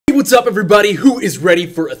What's up, everybody? Who is ready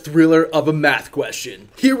for a thriller of a math question?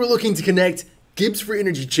 Here we're looking to connect Gibbs free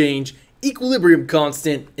energy change, equilibrium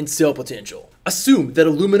constant, and cell potential. Assume that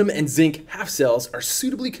aluminum and zinc half cells are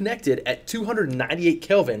suitably connected at 298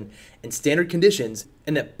 Kelvin in standard conditions,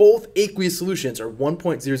 and that both aqueous solutions are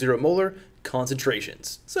 1.00 molar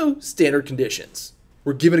concentrations, so standard conditions.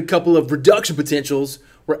 We're given a couple of reduction potentials.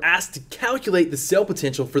 We're asked to calculate the cell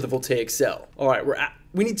potential for the voltaic cell. All right,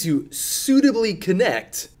 we need to suitably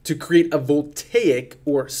connect to create a voltaic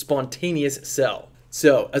or spontaneous cell.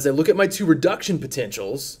 So as I look at my two reduction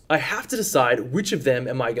potentials, I have to decide which of them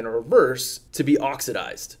am I going to reverse to be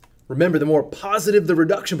oxidized. Remember, the more positive the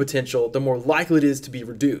reduction potential, the more likely it is to be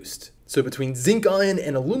reduced. So between zinc ion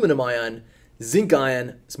and aluminum ion, zinc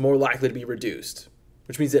ion is more likely to be reduced,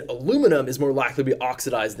 which means that aluminum is more likely to be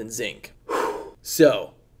oxidized than zinc.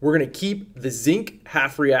 So we're going to keep the zinc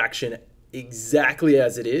half reaction exactly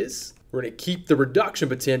as it is. We're going to keep the reduction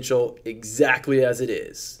potential exactly as it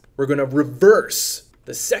is. We're going to reverse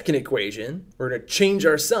the second equation. We're going to change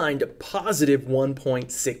our sign to positive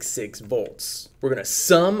 1.66 volts. We're going to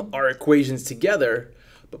sum our equations together.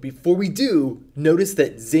 But before we do, notice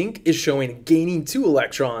that zinc is showing gaining 2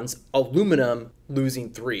 electrons, aluminum losing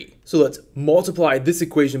 3. So let's multiply this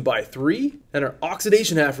equation by 3 and our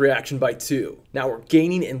oxidation half reaction by 2. Now we're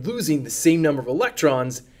gaining and losing the same number of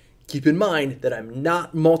electrons. Keep in mind that I'm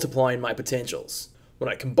not multiplying my potentials. When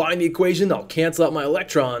I combine the equation, I'll cancel out my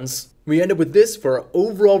electrons. We end up with this for our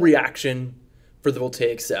overall reaction for the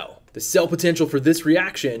voltaic cell. The cell potential for this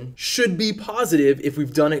reaction should be positive if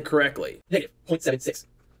we've done it correctly. Negative 0.76.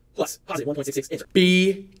 Plus positive 1.66.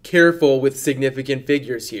 Be careful with significant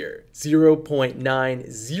figures here.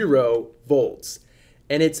 0.90 volts.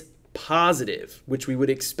 And it's positive, which we would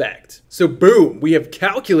expect. So boom, we have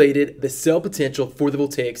calculated the cell potential for the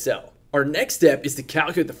voltaic cell. Our next step is to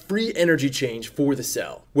calculate the free energy change for the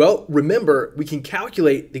cell. Well, remember, we can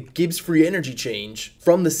calculate the Gibbs free energy change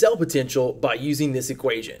from the cell potential by using this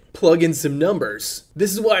equation. Plug in some numbers.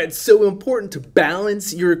 This is why it's so important to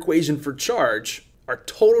balance your equation for charge. Our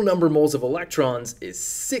total number of moles of electrons is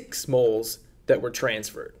 6 moles that were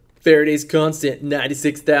transferred. Faraday's constant,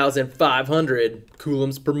 96,500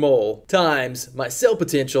 coulombs per mole, times my cell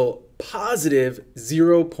potential, positive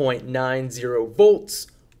 0.90 volts,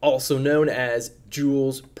 also known as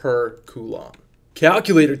joules per coulomb.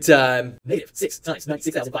 Calculator time. Negative 6 times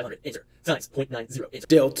 96,500, enter, times 0.90, enter.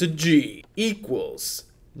 Delta G equals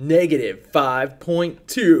negative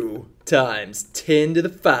 5.2 times 10 to the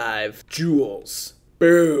 5 joules.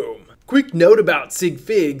 Boom. Quick note about sig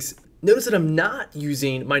figs. Notice that I'm not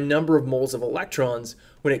using my number of moles of electrons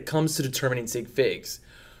when it comes to determining sig figs.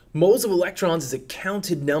 Moles of electrons is a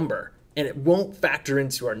counted number, and it won't factor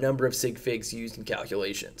into our number of sig figs used in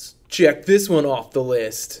calculations. Check this one off the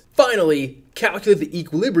list. Finally, calculate the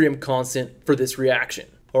equilibrium constant for this reaction.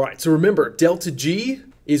 All right, so remember, delta G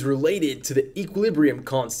is related to the equilibrium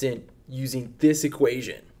constant using this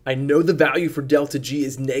equation. I know the value for delta G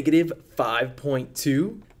is negative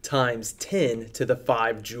 5.2 times 10 to the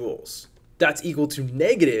 5 joules. That's equal to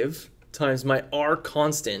negative times my R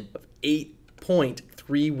constant of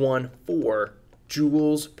 8.314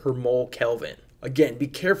 joules per mole Kelvin. Again, be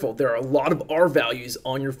careful, there are a lot of R values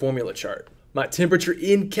on your formula chart. My temperature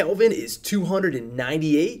in Kelvin is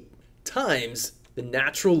 298 times the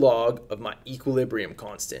natural log of my equilibrium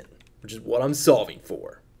constant, which is what I'm solving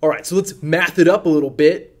for. All right, so let's math it up a little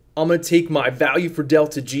bit. I'm going to take my value for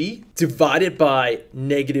delta G, divide it by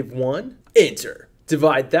negative 1, enter.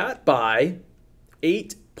 Divide that by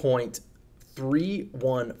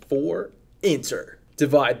 8.314, enter.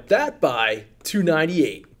 Divide that by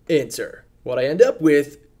 298, enter. What I end up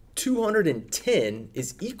with, 210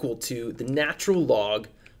 is equal to the natural log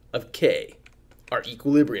of K, our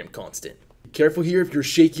equilibrium constant. Be careful here if you're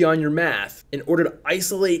shaky on your math. In order to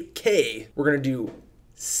isolate K, we're going to do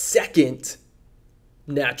second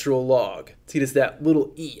natural log to get us that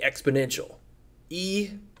little e exponential. E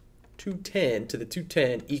 210 to the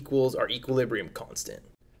 210 equals our equilibrium constant.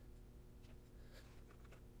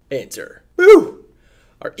 Enter. Woo!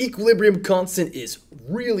 Our equilibrium constant is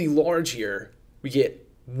really large here. We get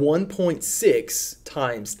 1.6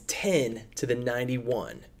 times 10 to the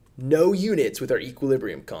 91. No units with our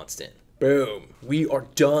equilibrium constant. Boom. We are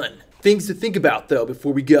done. Things to think about though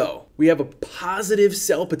before we go. We have a positive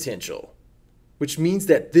cell potential, which means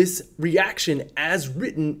that this reaction as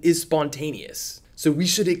written is spontaneous. So we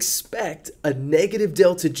should expect a negative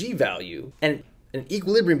delta G value and an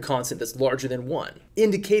equilibrium constant that's larger than 1,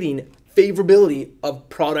 indicating favorability of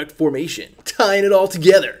product formation. Tying it all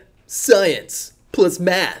together. Science plus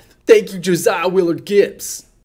math. Thank you, Josiah Willard Gibbs.